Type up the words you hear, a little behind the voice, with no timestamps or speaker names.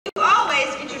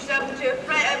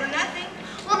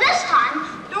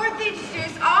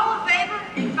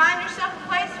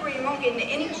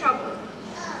any trouble?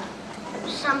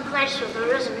 Some place where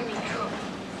there isn't any trouble.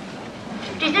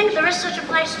 Do you think there is such a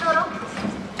place, Toto?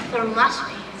 There must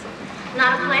be.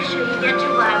 Not a place you can get to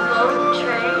by a boat and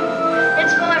train.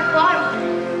 It's far, far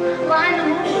away. Behind the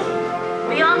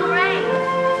moon. Beyond the rain.